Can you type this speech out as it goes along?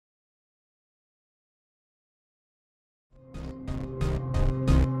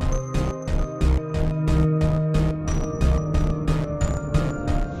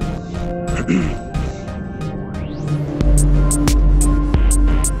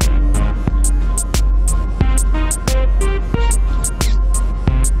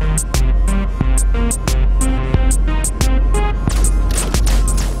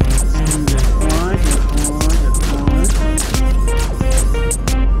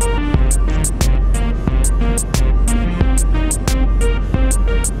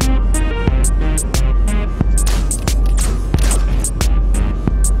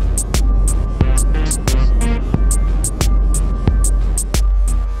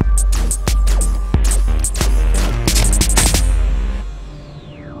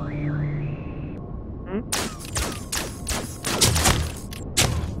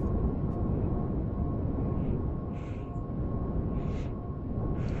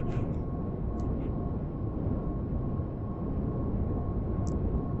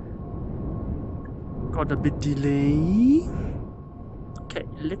for the bit delay. Okay,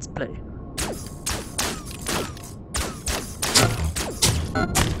 let's play.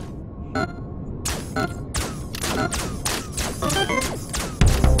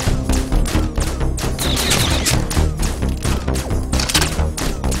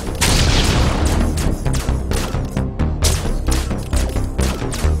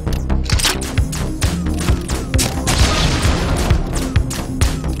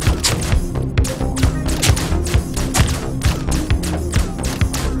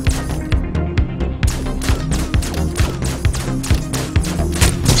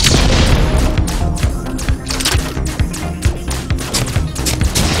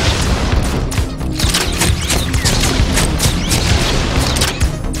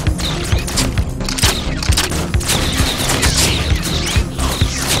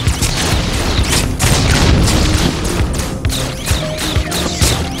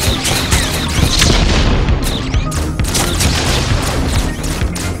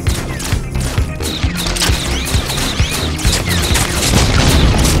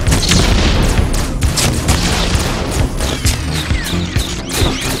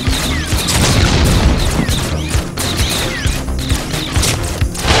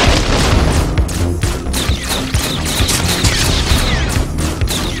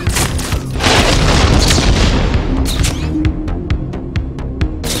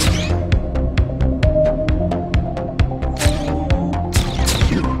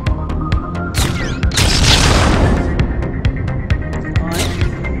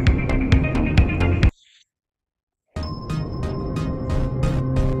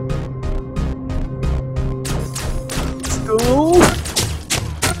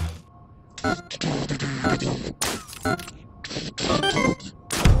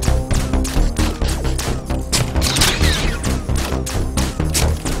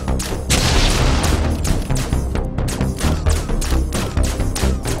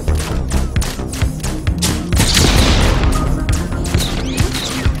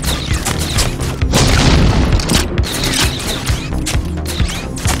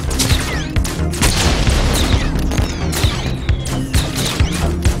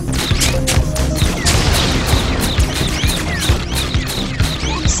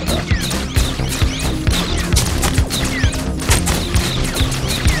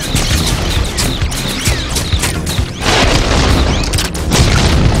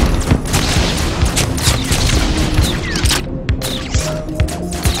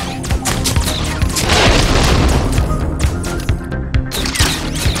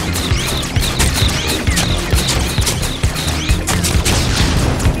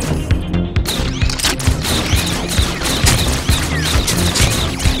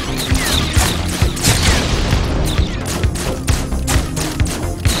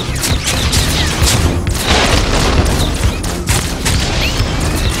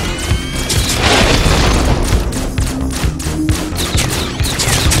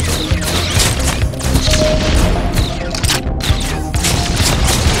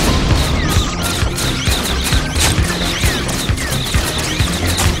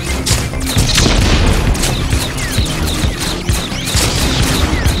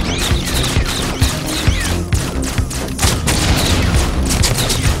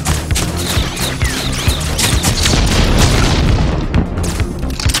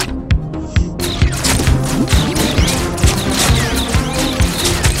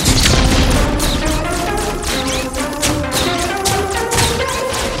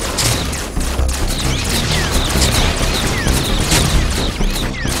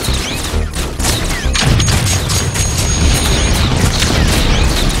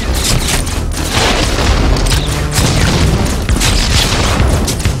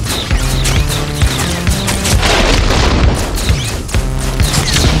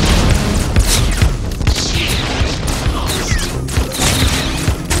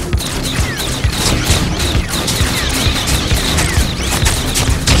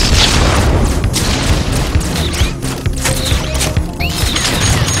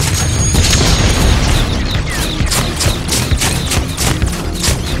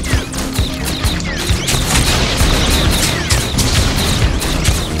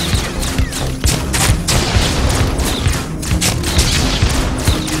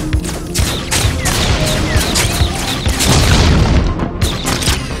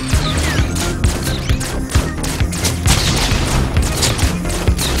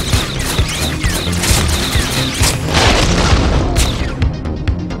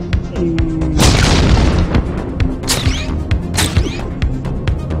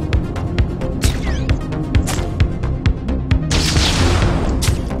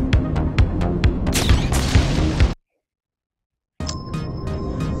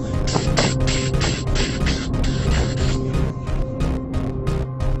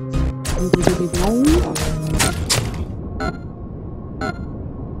 One,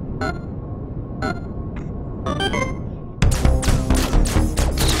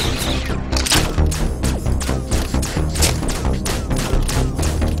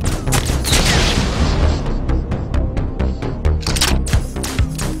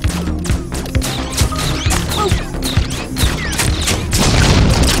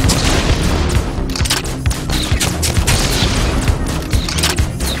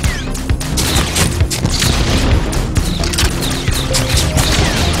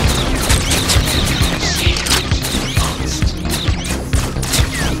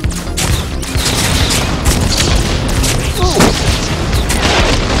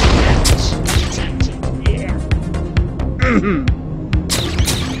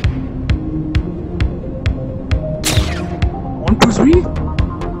 two, three.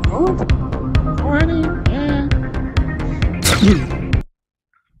 Oh, already. Yeah.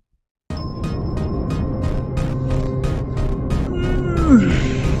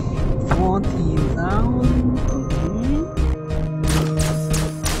 40,000.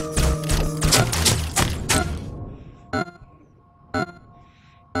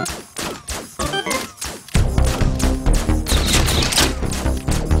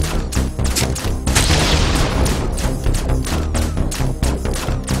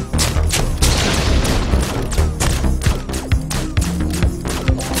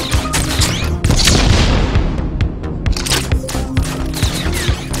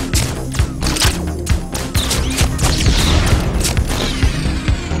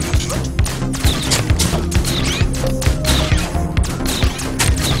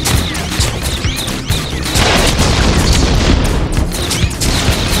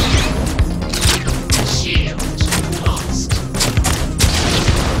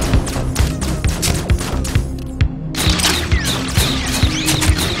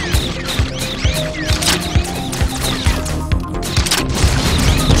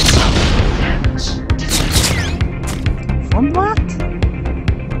 From what?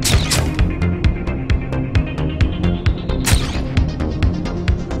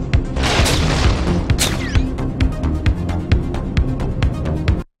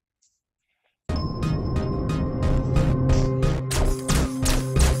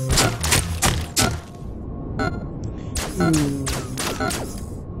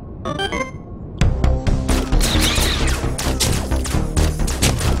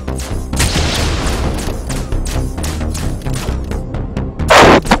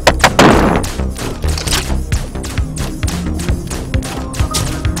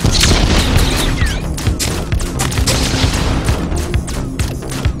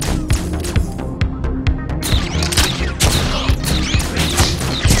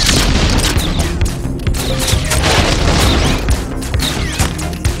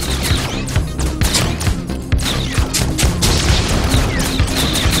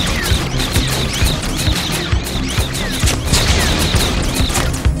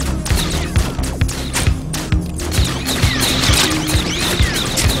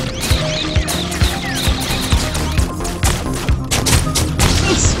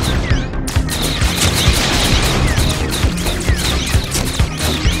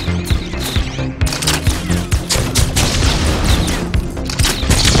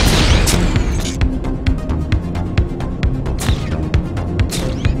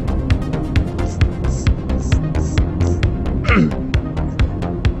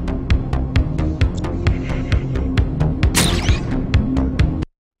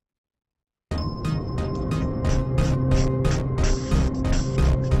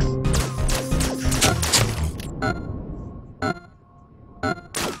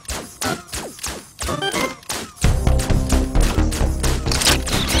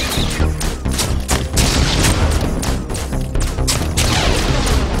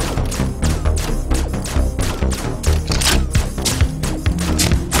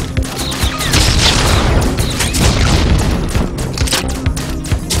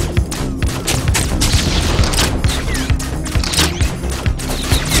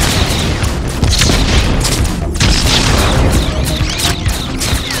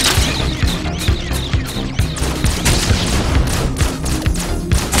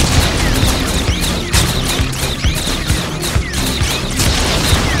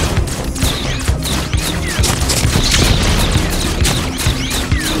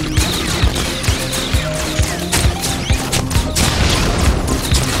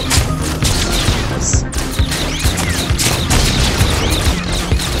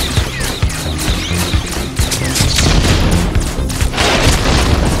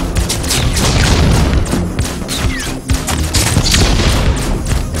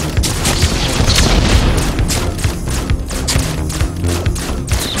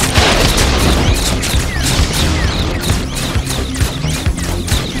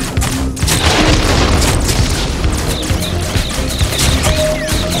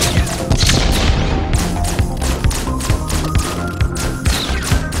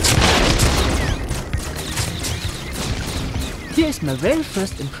 is my very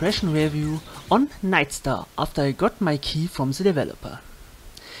first impression review on Nightstar after I got my key from the developer.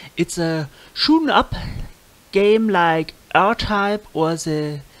 It's a shoot 'em up game like R-Type or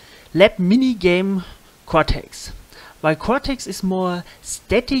the lab mini game Cortex. While Cortex is more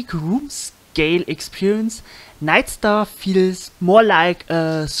static room scale experience, Nightstar feels more like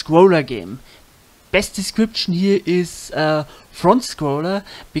a scroller game. Best description here is front scroller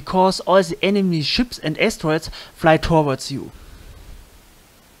because all the enemy ships and asteroids fly towards you.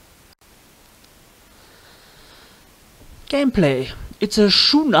 Gameplay. It's a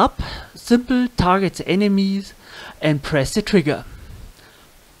shoot 'em up, simple, target the enemies and press the trigger.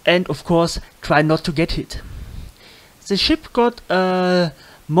 And of course try not to get hit. The ship got a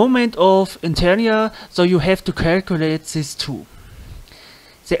moment of inertia, so you have to calculate this too.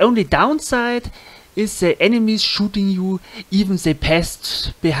 The only downside is the enemies shooting you even they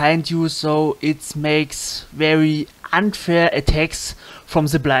passed behind you, so it makes very unfair attacks from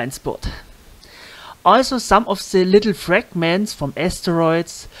the blind spot. Also some of the little fragments from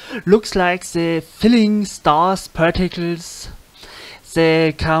asteroids looks like the filling stars particles.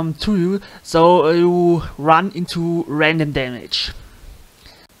 They come to you, so you run into random damage.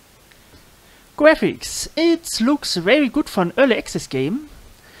 Graphics. It looks very good for an early access game.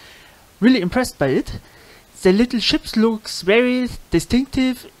 Really impressed by it. The little ships looks very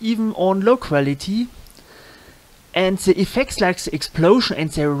distinctive even on low quality. And the effects like the explosion and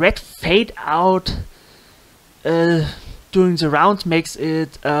the red fade out during the round makes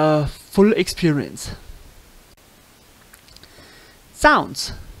it a full experience.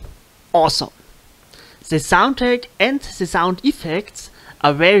 Sounds. Awesome. The soundtrack and the sound effects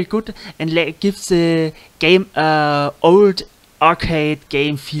are very good and gives the game a old arcade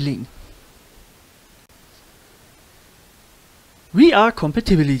game feeling. VR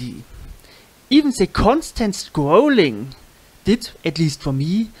compatibility. Even the constant scrolling did, at least for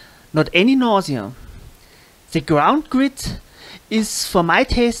me, not any nausea. The ground grid is for my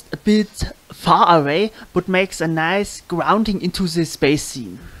taste a bit far away, but makes a nice grounding into the space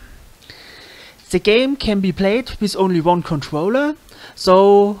scene. The game can be played with only one controller,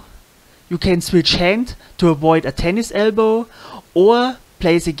 so you can switch hand to avoid a tennis elbow, or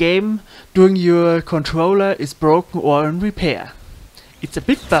play the game during your controller is broken or in repair. It's a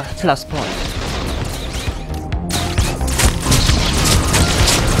big plus point.